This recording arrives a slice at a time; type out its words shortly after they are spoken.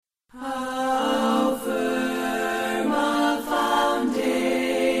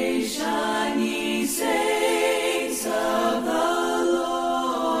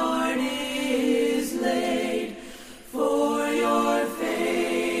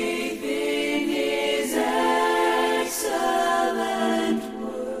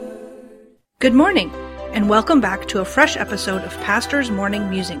Good morning, and welcome back to a fresh episode of Pastor's Morning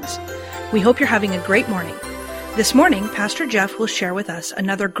Musings. We hope you're having a great morning. This morning, Pastor Jeff will share with us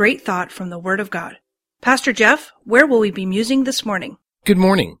another great thought from the Word of God. Pastor Jeff, where will we be musing this morning? Good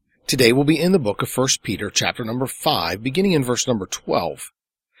morning. Today we'll be in the book of 1 Peter, chapter number 5, beginning in verse number 12.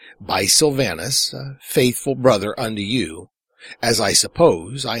 By Silvanus, a faithful brother unto you, as I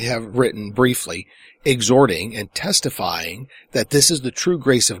suppose I have written briefly, exhorting and testifying that this is the true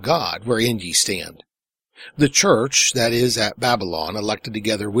grace of God wherein ye stand. The church that is at Babylon, elected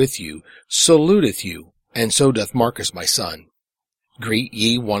together with you, saluteth you, and so doth Marcus my son. Greet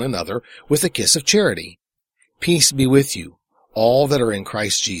ye one another with a kiss of charity. Peace be with you, all that are in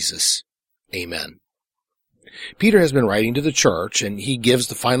Christ Jesus. Amen. Peter has been writing to the church, and he gives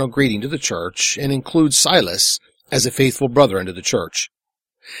the final greeting to the church and includes Silas as a faithful brother unto the church.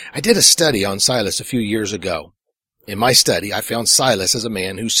 I did a study on Silas a few years ago. In my study, I found Silas as a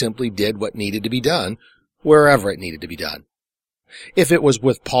man who simply did what needed to be done, wherever it needed to be done. If it was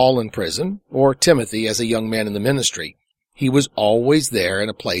with Paul in prison, or Timothy as a young man in the ministry, he was always there in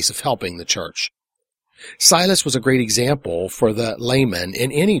a place of helping the church. Silas was a great example for the layman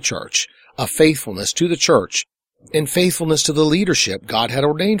in any church of faithfulness to the church and faithfulness to the leadership God had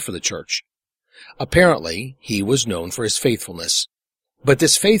ordained for the church. Apparently, he was known for his faithfulness. But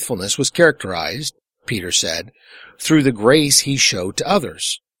this faithfulness was characterized, Peter said, through the grace he showed to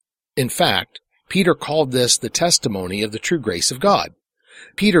others. In fact, Peter called this the testimony of the true grace of God.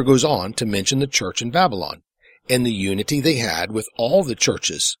 Peter goes on to mention the church in Babylon and the unity they had with all the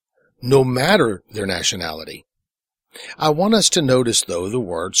churches, no matter their nationality. I want us to notice, though, the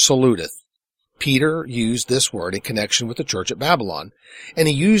word saluteth. Peter used this word in connection with the church at Babylon, and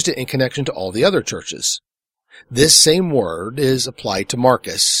he used it in connection to all the other churches. This same word is applied to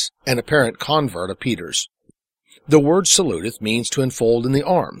Marcus, an apparent convert of Peter's. The word saluteth means to enfold in the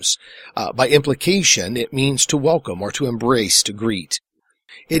arms. By implication, it means to welcome or to embrace, to greet.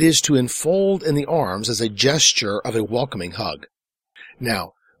 It is to enfold in the arms as a gesture of a welcoming hug.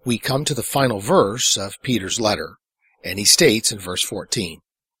 Now, we come to the final verse of Peter's letter, and he states in verse 14,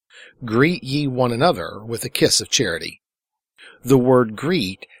 Greet ye one another with a kiss of charity. The word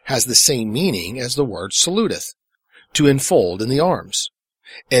greet has the same meaning as the word saluteth, to enfold in the arms,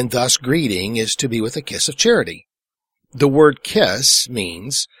 and thus greeting is to be with a kiss of charity. The word kiss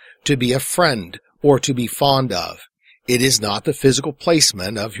means to be a friend or to be fond of. It is not the physical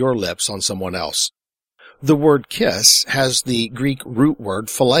placement of your lips on someone else. The word kiss has the Greek root word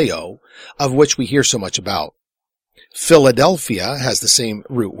phileo, of which we hear so much about. Philadelphia has the same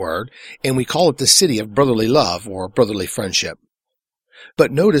root word, and we call it the city of brotherly love or brotherly friendship.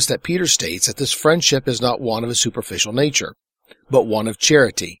 But notice that Peter states that this friendship is not one of a superficial nature, but one of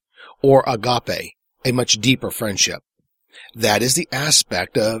charity, or agape, a much deeper friendship. That is the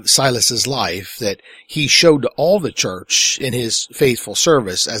aspect of Silas's life that he showed to all the church in his faithful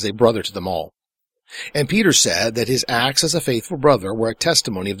service as a brother to them all. And Peter said that his acts as a faithful brother were a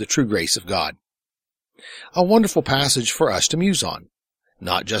testimony of the true grace of God. A wonderful passage for us to muse on,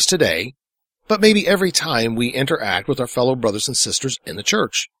 not just today, but maybe every time we interact with our fellow brothers and sisters in the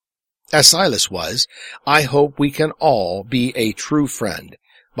church. As Silas was, I hope we can all be a true friend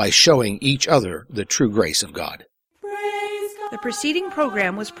by showing each other the true grace of God. The preceding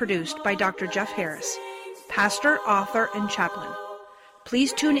program was produced by Dr. Jeff Harris, pastor, author, and chaplain.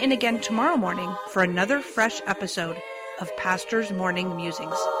 Please tune in again tomorrow morning for another fresh episode of Pastor's Morning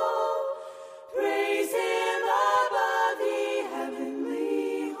Musings.